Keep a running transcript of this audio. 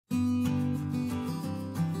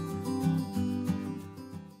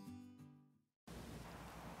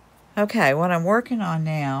Okay, what I'm working on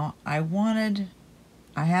now, I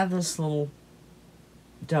have this little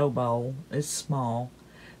dough bowl. It's small,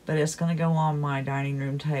 but it's going to go on my dining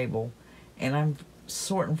room table. And I'm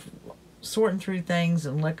sorting through things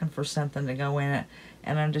and looking for something to go in it.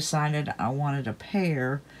 And I decided I wanted a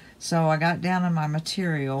pear. So I got down on my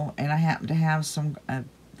material, and I happened to have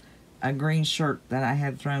a green shirt that I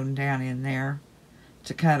had thrown down in there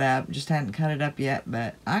to cut up. Just hadn't cut it up yet,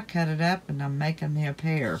 but I cut it up and I'm making me a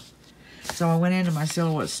pear. So I went into my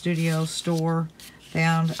Silhouette Studio store,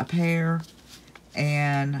 found a pear,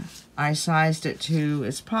 and I sized it to,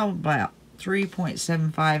 it's probably about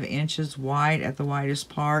 3.75 inches wide at the widest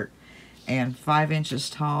part and 5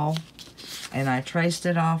 inches tall. And I traced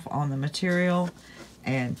it off on the material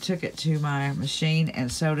and took it to my machine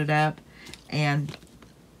and sewed it up. And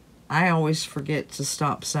I always forget to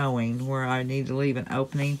stop sewing where I need to leave an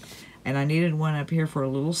opening, and I needed one up here for a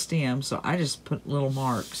little stem, so I just put little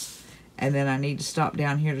marks. And then I need to stop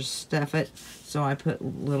down here to stuff it, so I put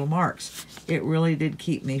little marks. It really did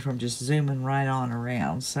keep me from just zooming right on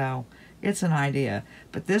around, so it's an idea.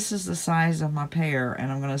 But this is the size of my pear,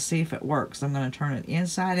 and I'm going to see if it works. I'm going to turn it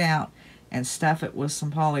inside out and stuff it with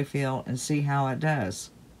some polyfill and see how it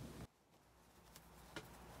does.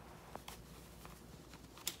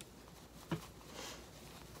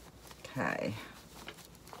 Okay.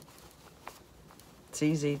 It's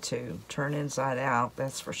easy to turn inside out,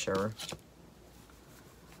 that's for sure.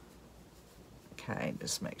 Okay,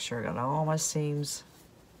 just make sure I got all my seams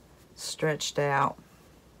stretched out.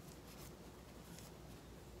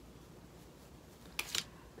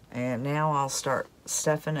 And now I'll start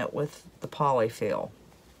stuffing it with the polyfill.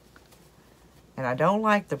 And I don't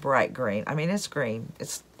like the bright green. I mean, it's green.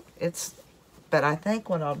 But I think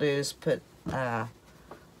what I'll do is put the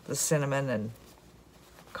cinnamon and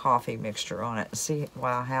coffee mixture on it and see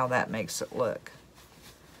how that makes it look.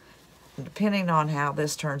 And depending on how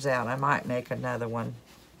this turns out, I might make another one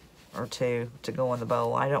or two to go in the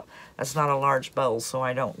bowl. That's not a large bowl, so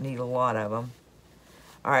I don't need a lot of them.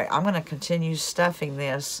 All right, I'm going to continue stuffing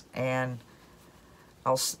this, and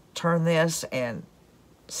I'll turn this and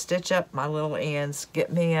stitch up my little ends,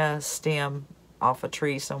 get me a stem off a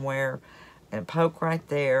tree somewhere, and poke right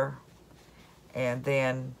there, and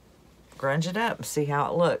then grunge it up and see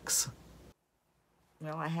how it looks.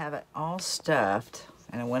 Well, I have it all stuffed,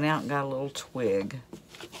 and I went out and got a little twig.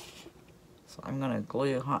 So I'm going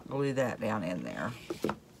to hot glue that down in there.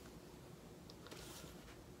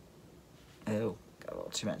 Oh, got a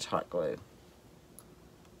little too much hot glue.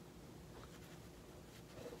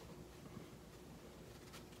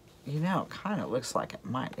 You know, it kind of looks like it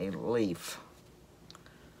might need a leaf.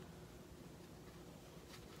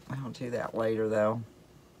 I'll do that later, though.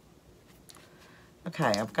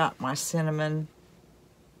 Okay, I've got my cinnamon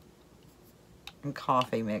and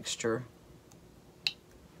coffee mixture.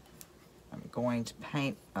 I'm going to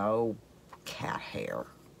paint, oh, cat hair.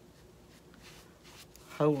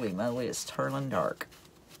 Holy moly, it's turning dark.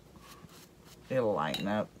 It'll lighten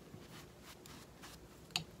up.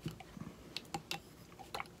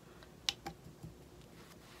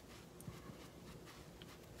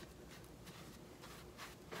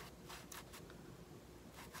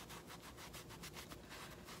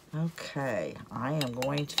 Okay, I am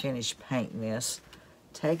going to finish painting this,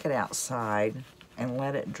 take it outside, and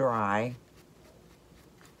let it dry.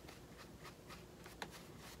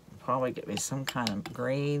 Probably get me some kind of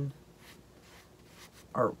green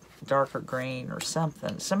or darker green or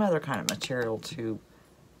something, some other kind of material to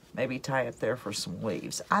maybe tie up there for some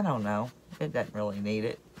leaves. I don't know. It doesn't really need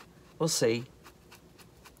it. We'll see.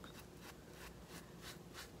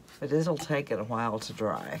 But it'll take it a while to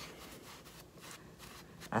dry.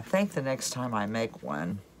 I think the next time I make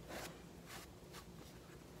one,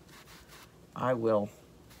 I will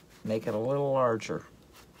make it a little larger.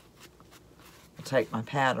 I'll take my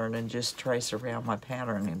pattern and just trace around my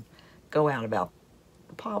pattern and go out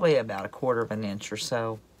probably about 1/4 of an inch or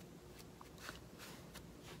so.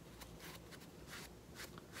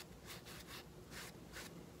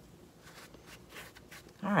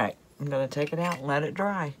 All right, I'm going to take it out and let it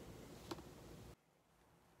dry.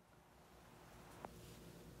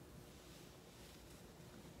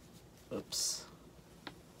 Oops.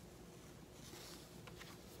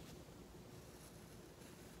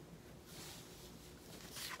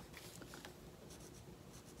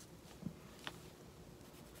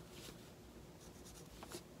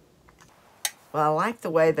 Well, I like the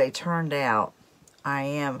way they turned out.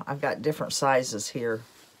 I've got different sizes here.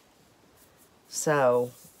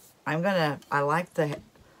 So, I like the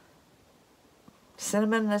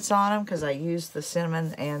cinnamon that's on them because I used the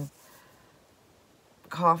cinnamon and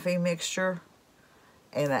coffee mixture.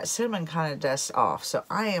 and that cinnamon kind of dusts off. So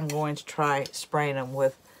I am going to try spraying them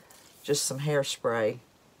with just some hairspray,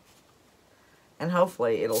 and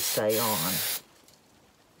hopefully it'll stay on.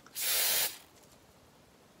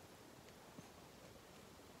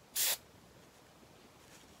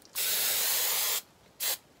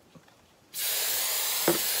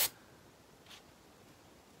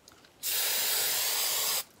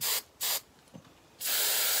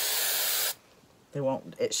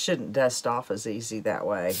 It shouldn't dust off as easy that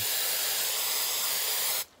way.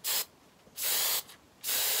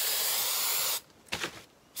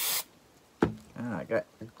 And I got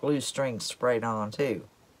the glue string sprayed on too.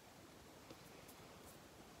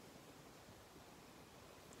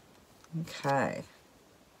 Okay.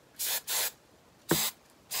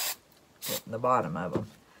 Getting the bottom of them.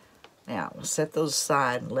 Now, we'll set those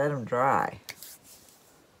aside and let them dry.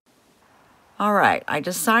 All right, I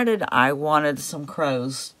decided I wanted some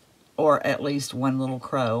crows, or at least one little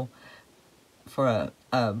crow, for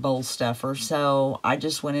a bowl stuffer. So I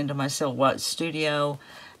just went into my Silhouette studio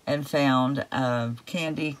and found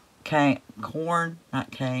candy corn,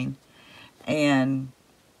 not cane, and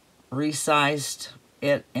resized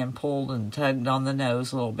it and pulled and tugged on the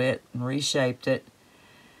nose a little bit and reshaped it.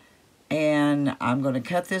 And I'm going to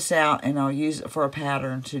cut this out, and I'll use it for a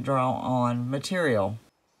pattern to draw on material.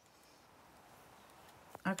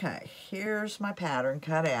 Okay, here's my pattern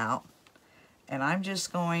cut out, and I'm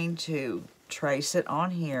just going to trace it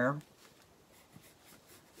on here.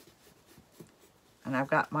 And I've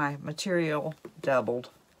got my material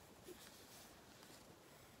doubled.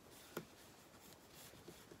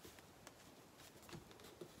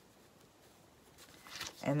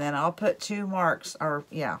 And then I'll put two marks, or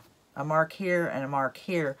yeah, a mark here and a mark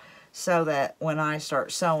here, so that when I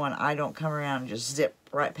start sewing, I don't come around and just zip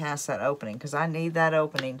right past that opening, because I need that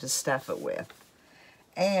opening to stuff it with.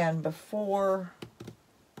 And before,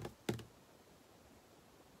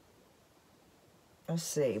 let's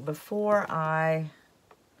see, before I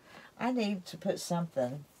need to put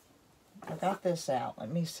something, I got this out, let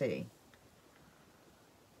me see.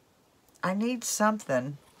 I need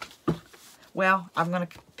something, well, I'm going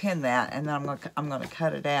to pin that, and then I'm going to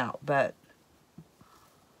cut it out, but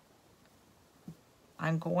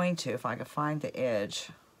I'm going to, if I can find the edge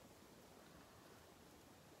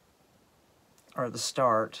or the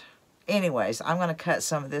start. Anyways, I'm going to cut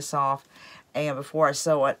some of this off, and before I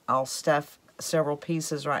sew it, I'll stuff several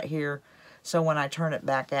pieces right here, so when I turn it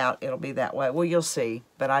back out, it'll be that way. Well, you'll see,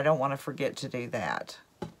 but I don't want to forget to do that.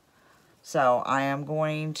 So I am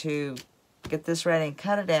going to get this ready and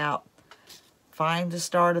cut it out, find the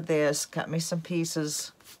start of this, cut me some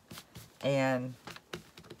pieces, and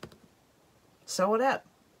sew it up.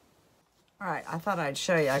 Alright, I thought I'd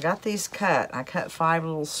show you. I got these cut. I cut 5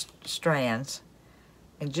 little strands.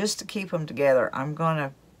 And just to keep them together, I'm going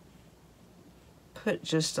to put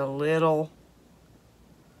just a little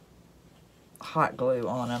hot glue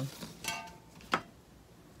on them.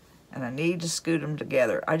 And I need to scoot them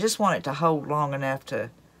together. I just want it to hold long enough to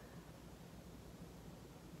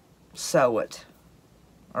sew it.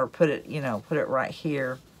 Or put it, you know, put it right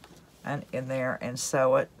here and in there and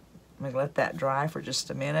sew it. Let me let that dry for just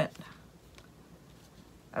a minute.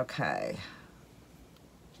 Okay.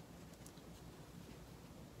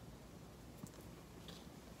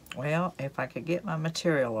 Well, if I could get my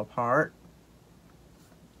material apart.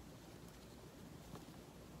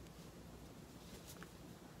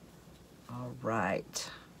 All right.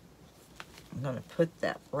 I'm going to put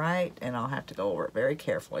that right, and I'll have to go over it very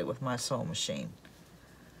carefully with my sewing machine.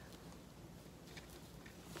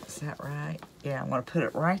 Is that right? Yeah, I'm going to put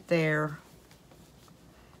it right there.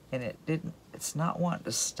 And it's not wanting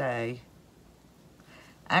to stay.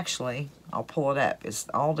 Actually, I'll pull it up. It's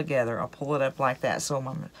all together. I'll pull it up like that so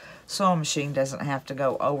my sewing machine doesn't have to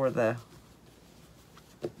go over the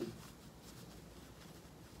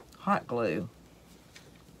hot glue.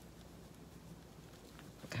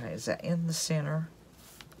 Okay, is that in the center?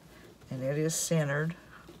 And it is centered.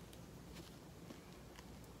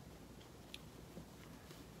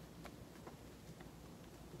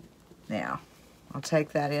 Now, I'll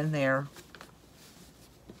take that in there.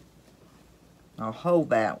 I'll hold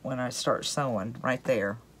that when I start sewing right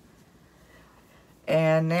there.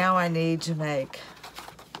 And now I need to make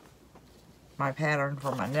my pattern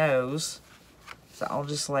for my nose. So I'll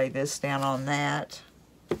just lay this down on that.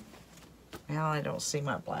 Now I don't see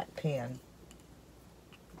my black pen.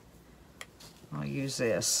 I'll use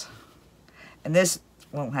this. And this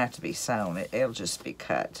won't have to be sewn. It'll just be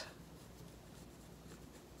cut.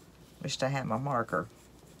 Wished I had my marker.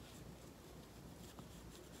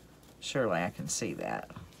 Surely I can see that.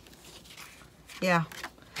 Yeah.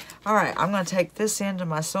 All right, I'm going to take this into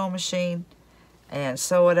my sewing machine and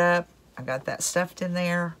sew it up. I got that stuffed in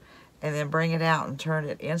there, and then bring it out and turn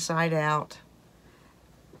it inside out.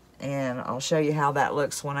 And I'll show you how that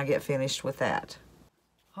looks when I get finished with that.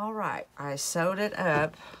 All right, I sewed it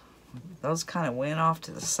up. Those kind of went off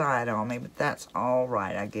to the side on me, but that's all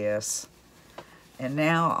right, I guess. And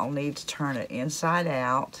now I'll need to turn it inside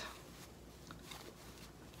out.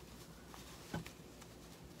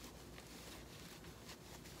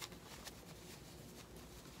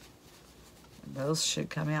 Those should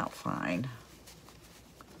come out fine.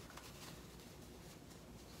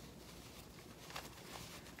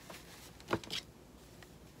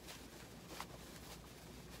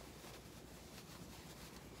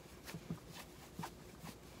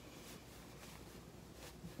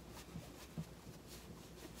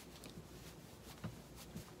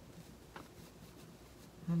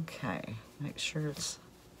 Okay, make sure it's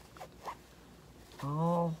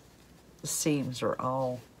all, the seams are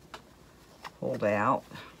all pulled out.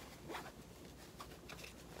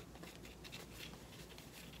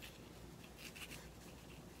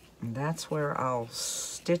 And that's where I'll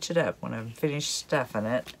stitch it up when I'm finished stuffing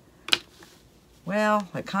it. Well,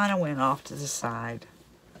 it kind of went off to the side.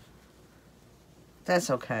 That's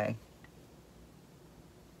okay.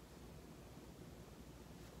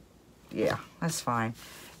 Yeah, that's fine.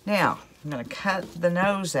 Now, I'm going to cut the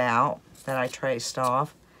nose out that I traced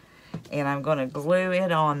off, and I'm going to glue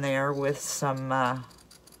it on there with some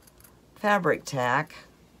fabric tack.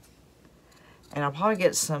 And I'll probably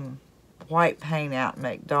get some white paint out and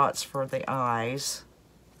make dots for the eyes.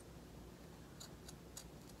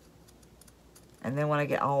 And then when I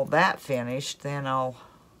get all that finished, then I'll,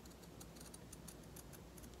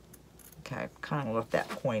 okay, kind of left that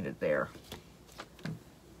pointed there.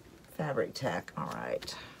 Fabric tack, all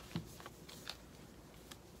right.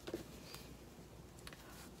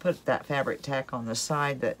 Put that fabric tack on the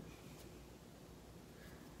side that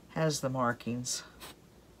has the markings.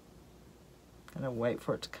 Gotta wait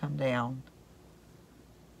for it to come down.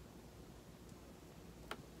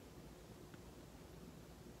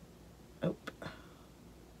 Oh.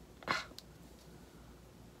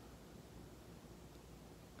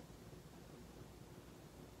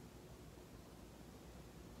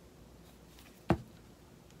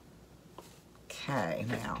 Okay,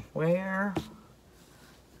 now where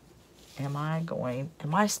am I going?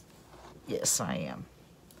 Yes, I am.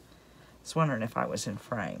 I was wondering if I was in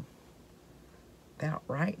frame. About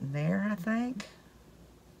right in there, I think.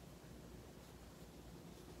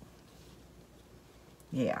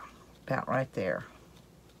 Yeah, about right there.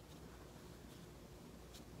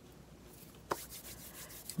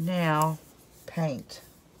 Now, paint.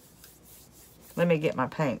 Let me get my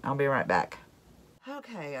paint. I'll be right back.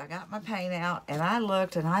 Okay, I got my paint out, and I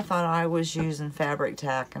looked, and I thought I was using fabric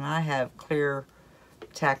tack, and I have clear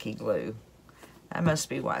tacky glue. That must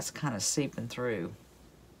be why it's kind of seeping through.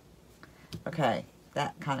 Okay,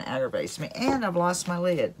 that kind of aggravates me. And I've lost my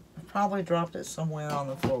lid. I probably dropped it somewhere on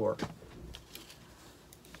the floor.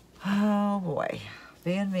 Oh boy,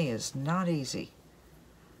 being me is not easy.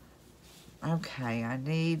 Okay,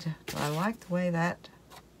 I like the way that,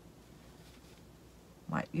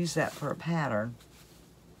 might use that for a pattern.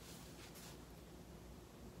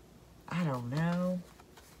 I don't know.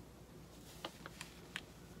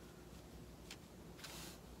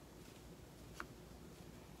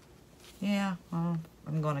 Yeah, well,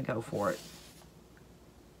 I'm going to go for it.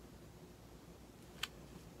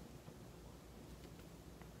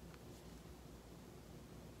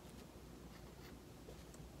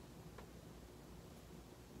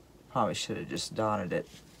 Probably should have just dotted it.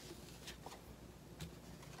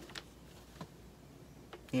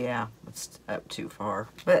 Yeah, it's up too far,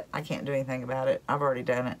 but I can't do anything about it. I've already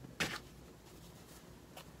done it.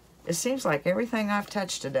 It seems like everything I've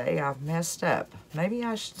touched today, I've messed up. Maybe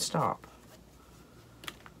I should stop.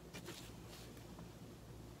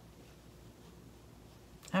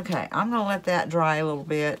 Okay, I'm going to let that dry a little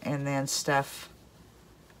bit and then stuff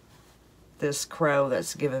this crow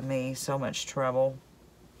that's given me so much trouble.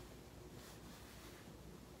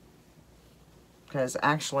 Because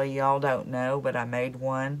actually, y'all don't know, but I made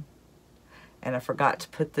one, and I forgot to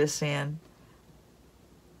put this in,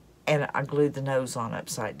 and I glued the nose on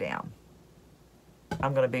upside down.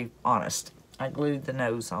 I'm going to be honest. I glued the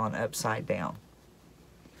nose on upside down.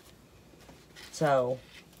 So,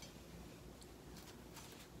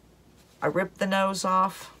 I ripped the nose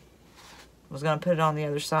off, was going to put it on the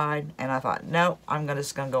other side, and I thought, no, I'm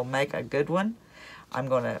just going to go make a good one. I'm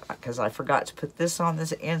going to, because I forgot to put this on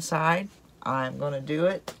this inside, I'm going to do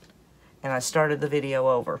it, and I started the video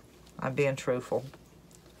over. I'm being truthful.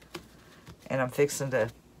 And I'm fixing to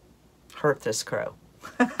hurt this crow.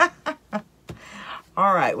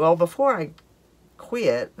 All right, well, before I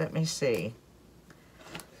quit, let me see.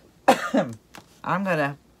 I'm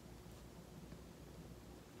gonna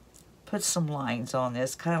put some lines on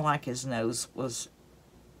this, kind of like his nose was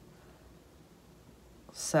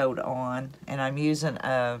sewed on, and I'm using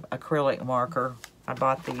a acrylic marker. I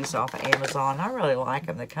bought these off of Amazon. I really like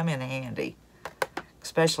them. They come in handy,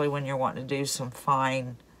 especially when you're wanting to do some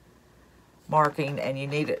fine marking and you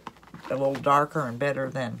need it a little darker and better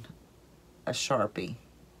than a Sharpie.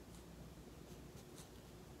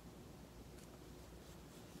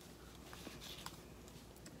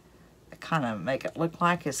 I kind of make it look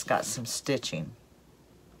like it's got some stitching.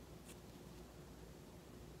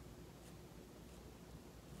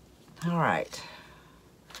 All right,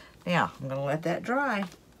 now I'm gonna let that dry,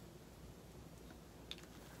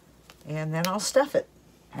 and then I'll stuff it,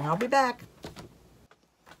 and I'll be back.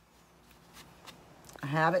 I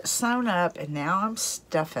have it sewn up, and now I'm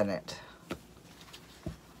stuffing it.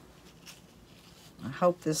 I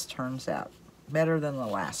hope this turns out better than the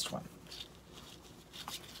last one.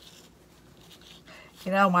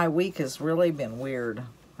 You know, my week has really been weird.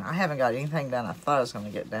 I haven't got anything done I thought I was going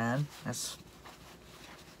to get done. That's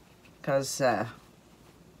because I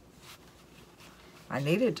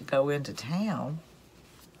needed to go into town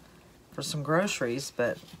for some groceries,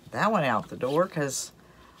 but that went out the door because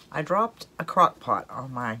I dropped a crock pot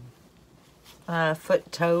on my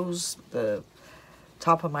foot toes, the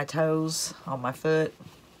top of my toes on my foot.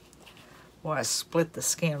 Well, I split the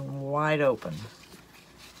skin wide open,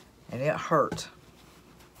 and it hurt.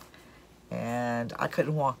 And I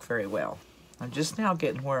couldn't walk very well. I'm just now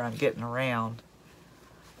getting where I'm getting around.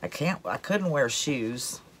 I couldn't wear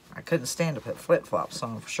shoes. I couldn't stand to put flip-flops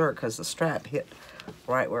on for sure because the strap hit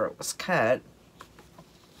right where it was cut.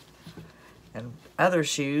 And other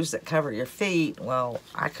shoes that cover your feet, well,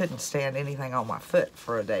 I couldn't stand anything on my foot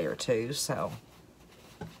for a day or two, so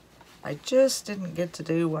I just didn't get to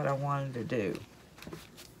do what I wanted to do.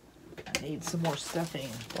 I need some more stuffing.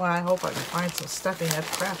 Well, I hope I can find some stuffing at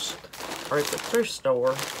the craft or at the thrift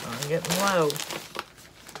store. I'm getting low.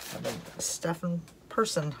 I've been a stuffing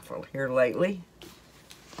person for here lately.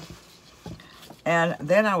 And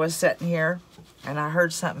then I was sitting here and I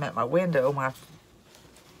heard something at my window, my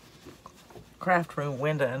craft room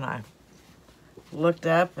window, and I looked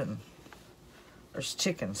up and there's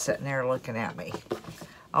chickens sitting there looking at me.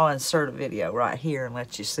 I'll insert a video right here and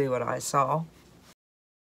let you see what I saw.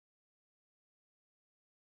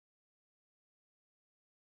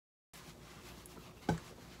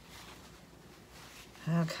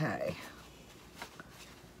 Okay.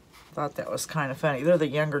 Thought that was kind of funny. They're the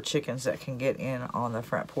younger chickens that can get in on the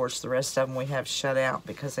front porch. The rest of them we have shut out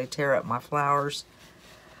because they tear up my flowers.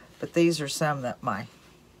 But these are some that my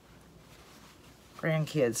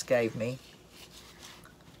grandkids gave me.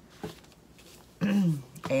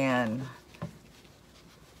 And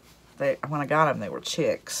when I got them, they were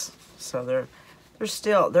chicks. So they're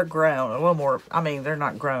grown a little more. I mean, they're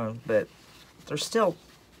not grown, but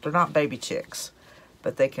they're not baby chicks,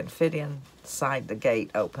 but they can fit inside the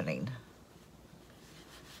gate opening.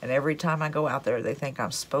 And every time I go out there, they think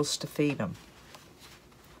I'm supposed to feed them.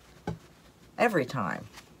 Every time.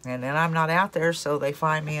 And then I'm not out there, so they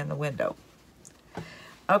find me in the window.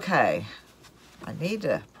 Okay. I need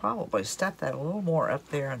to probably stuff that a little more up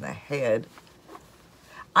there in the head.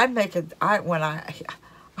 I made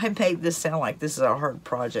this sound like this is a hard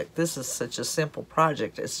project. This is such a simple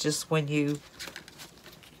project. It's just when you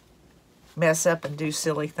mess up and do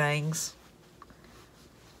silly things.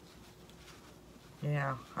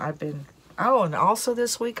 Yeah, oh, and also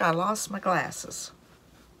this week I lost my glasses.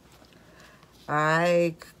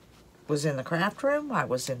 I was in the craft room. I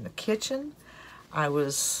was in the kitchen. I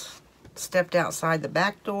stepped outside the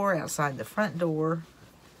back door, outside the front door.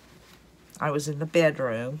 I was in the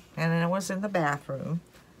bedroom, and then I was in the bathroom.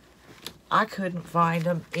 I couldn't find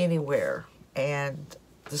them anywhere. And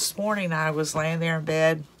this morning I was laying there in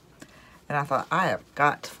bed, and I thought, I have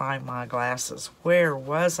got to find my glasses. Where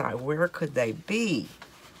was I? Where could they be?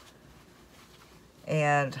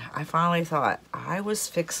 And I finally thought, I was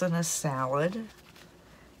fixing a salad,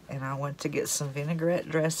 and I went to get some vinaigrette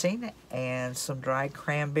dressing and some dried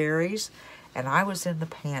cranberries, and I was in the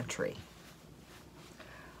pantry.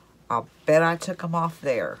 I'll bet I took them off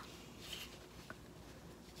there.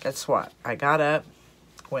 Guess what? I got up,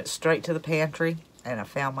 went straight to the pantry, and I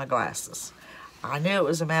found my glasses. I knew it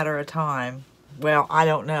was a matter of time. Well, I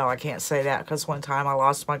don't know. I can't say that because one time I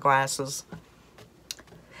lost my glasses.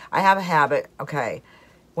 I have a habit, okay,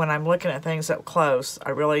 when I'm looking at things up close,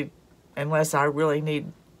 unless I really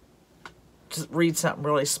need to read something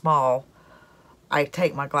really small, I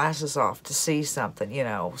take my glasses off to see something, you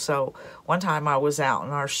know. So one time I was out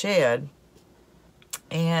in our shed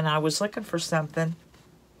and I was looking for something.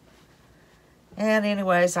 And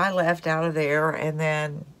anyways, I left out of there, and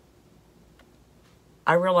then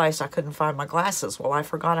I realized I couldn't find my glasses. Well, I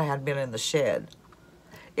forgot I had been in the shed.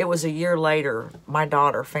 It was a year later, my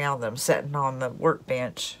daughter found them sitting on the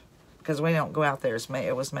workbench, because we don't go out there.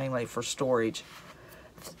 It was mainly for storage.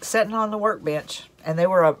 Sitting on the workbench, and they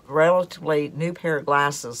were a relatively new pair of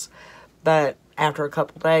glasses, but after a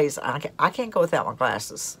couple days, I can't go without my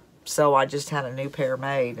glasses. So I just had a new pair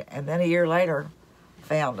made, and then a year later,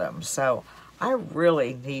 found them. So I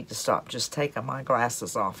really need to stop just taking my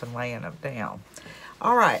glasses off and laying them down.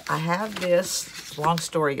 All right, I have this. Long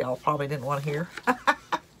story, y'all probably didn't want to hear.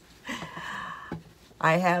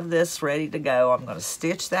 I have this ready to go. I'm going to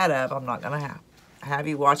stitch that up. I'm not going to have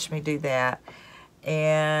you watch me do that.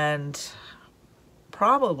 And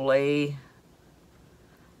probably,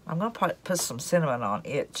 I'm going to put some cinnamon on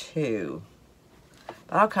it too.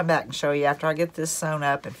 But I'll come back and show you after I get this sewn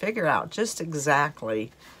up and figure out just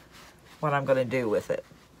exactly what I'm going to do with it.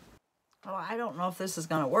 Well, I don't know if this is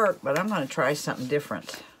going to work, but I'm going to try something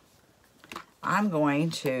different. I'm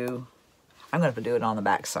going to do it on the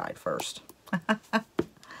back side first.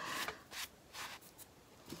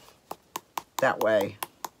 That way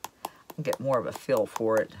I can get more of a feel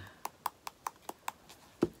for it.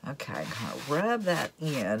 Okay, I'm going to rub that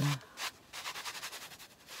in.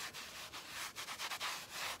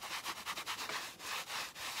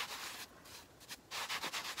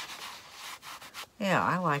 Yeah,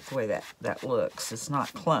 I like the way that looks. It's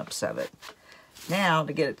not clumps of it. Now,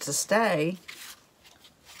 to get it to stay,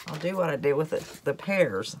 I'll do what I did with the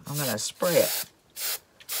pears. I'm going to spray it.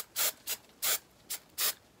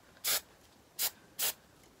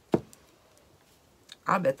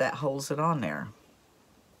 I bet that holds it on there.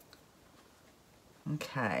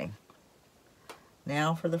 Okay.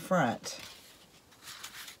 Now for the front.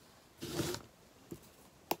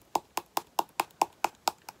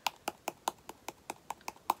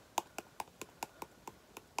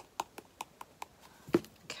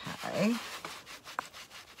 Okay.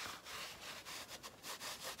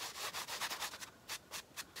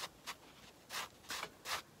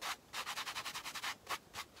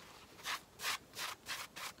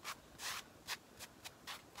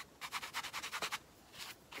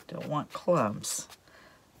 Don't want clumps.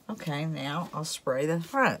 Okay, now I'll spray the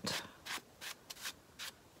front.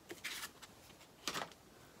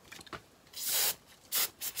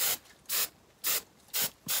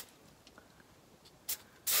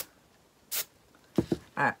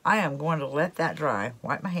 I am going to let that dry.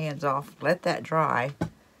 Wipe my hands off, let that dry.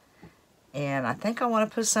 And I think I want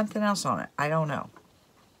to put something else on it. I don't know.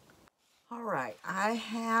 All right, I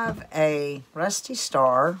have a rusty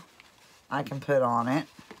star I can put on it.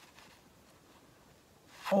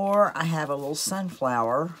 Or I have a little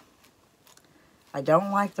sunflower. I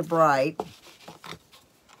don't like the bright.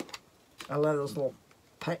 I love those little,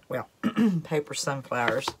 paper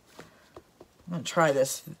sunflowers. I'm going to try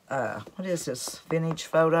this, what is this, vintage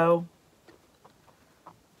photo?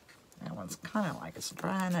 That one's kind of like it's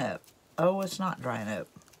drying up. Oh, it's not drying up.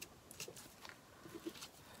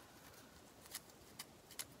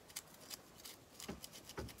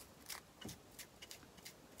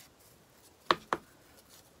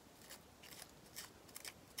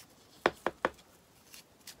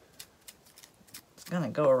 It's going to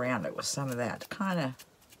go around it with some of that to kind of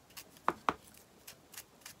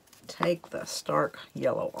take the stark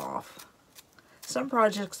yellow off. Some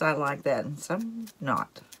projects I like that and some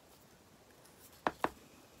not.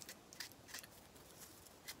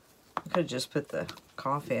 I could just put the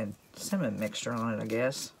coffee and cinnamon mixture on it, I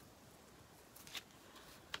guess.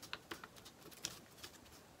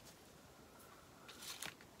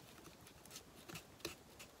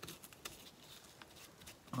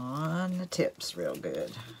 On the tips real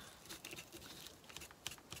good.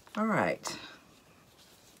 All right.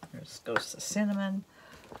 There's goes the cinnamon.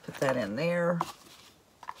 Put that in there.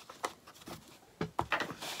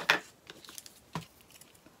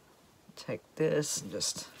 Take this and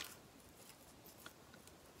just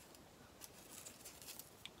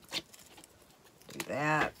do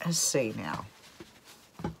that. Let's see now.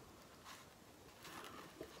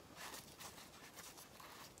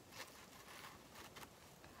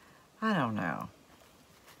 I don't know.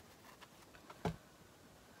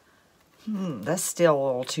 That's still a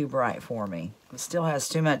little too bright for me. It still has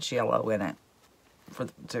too much yellow in it.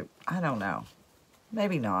 I don't know.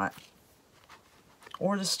 Maybe not.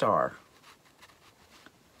 Or the star.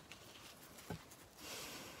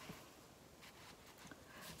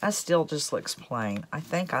 That still just looks plain. I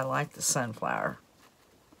think I like the sunflower.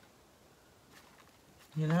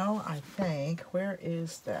 You know, I think, where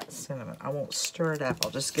is that cinnamon? I won't stir it up.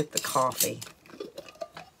 I'll just get the coffee.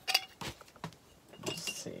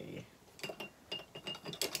 Let's see.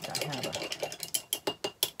 I have a...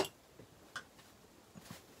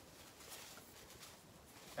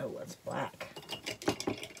 Oh, it's black.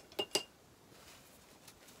 Let's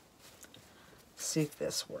see if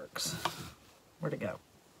this works. Where'd it go?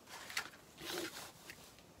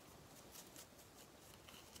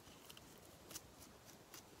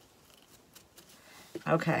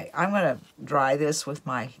 Okay, I'm going to dry this with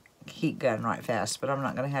my heat gun right fast, but I'm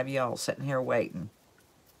not going to have you all sitting here waiting.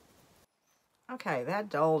 Okay, that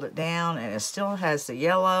dulled it down, and it still has the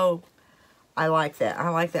yellow. I like that. I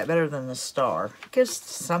like that better than the star. It gives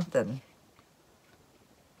something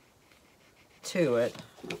to it.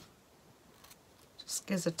 Just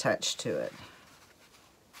gives a touch to it.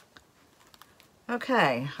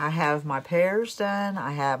 Okay, I have my pears done.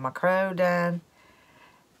 I have my crow done.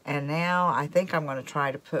 And now I think I'm going to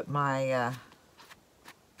try to put my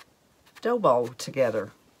dough bowl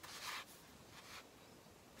together.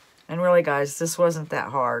 And really, guys, this wasn't that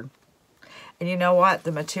hard. And you know what?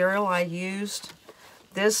 The material I used,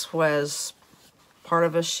 this was part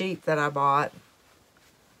of a sheet that I bought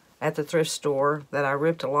at the thrift store that I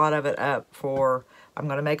ripped a lot of it up for. I'm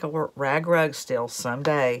going to make a rag rug still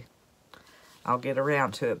someday. I'll get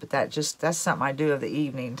around to it, but that's something I do of the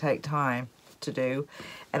evening, take time to do.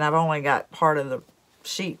 And I've only got part of the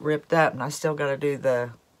sheet ripped up, and I still got to do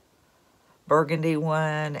the burgundy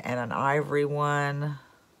one and an ivory one.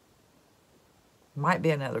 Might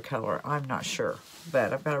be another color, I'm not sure,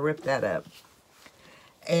 but I've got to rip that up.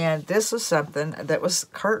 And this was something that was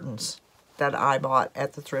curtains that I bought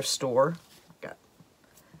at the thrift store. Got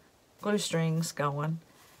glue strings going.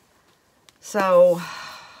 So,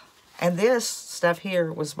 and this stuff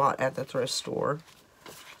here was bought at the thrift store.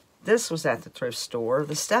 This was at the thrift store.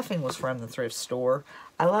 The stuffing was from the thrift store.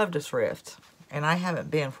 I love to thrift, and I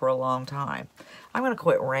haven't been for a long time. I'm going to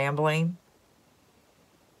quit rambling.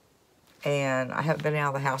 And I haven't been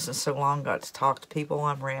out of the house in so long, got to talk to people.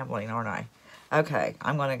 I'm rambling, aren't I? Okay,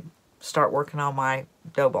 I'm going to start working on my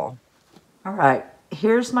dough ball. All right,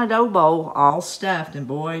 here's my dough bowl all stuffed, and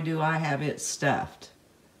boy, do I have it stuffed.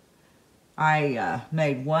 I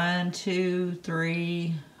made 1, 2,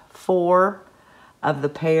 3, 4 of the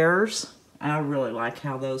pears. I really like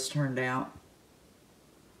how those turned out.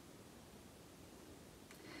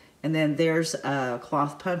 And then there's a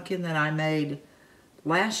cloth pumpkin that I made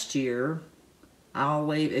last year. I'll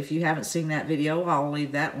leave, if you haven't seen that video, I'll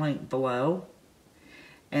leave that link below.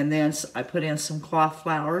 And then I put in some cloth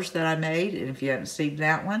flowers that I made, and if you haven't seen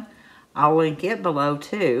that one, I'll link it below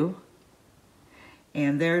too.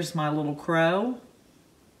 And there's my little crow.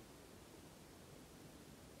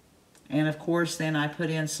 And of course, then I put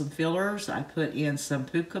in some fillers. I put in some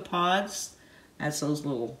puka pods. That's those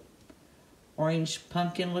little orange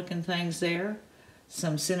pumpkin looking things there.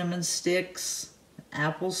 Some cinnamon sticks,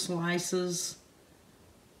 apple slices,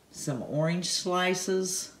 some orange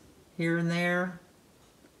slices here and there.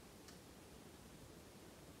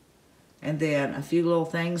 And then a few little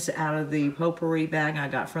things out of the potpourri bag I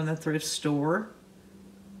got from the thrift store.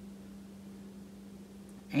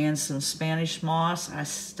 And some Spanish moss. I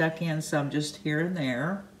stuck in some just here and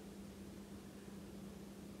there.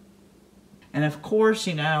 And of course,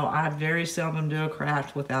 you know, I very seldom do a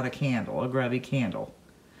craft without a candle, a grubby candle.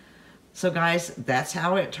 So guys, that's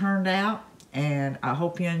how it turned out. And I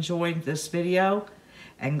hope you enjoyed this video.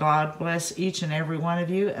 And God bless each and every one of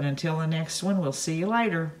you. And until the next one, we'll see you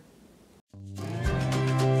later.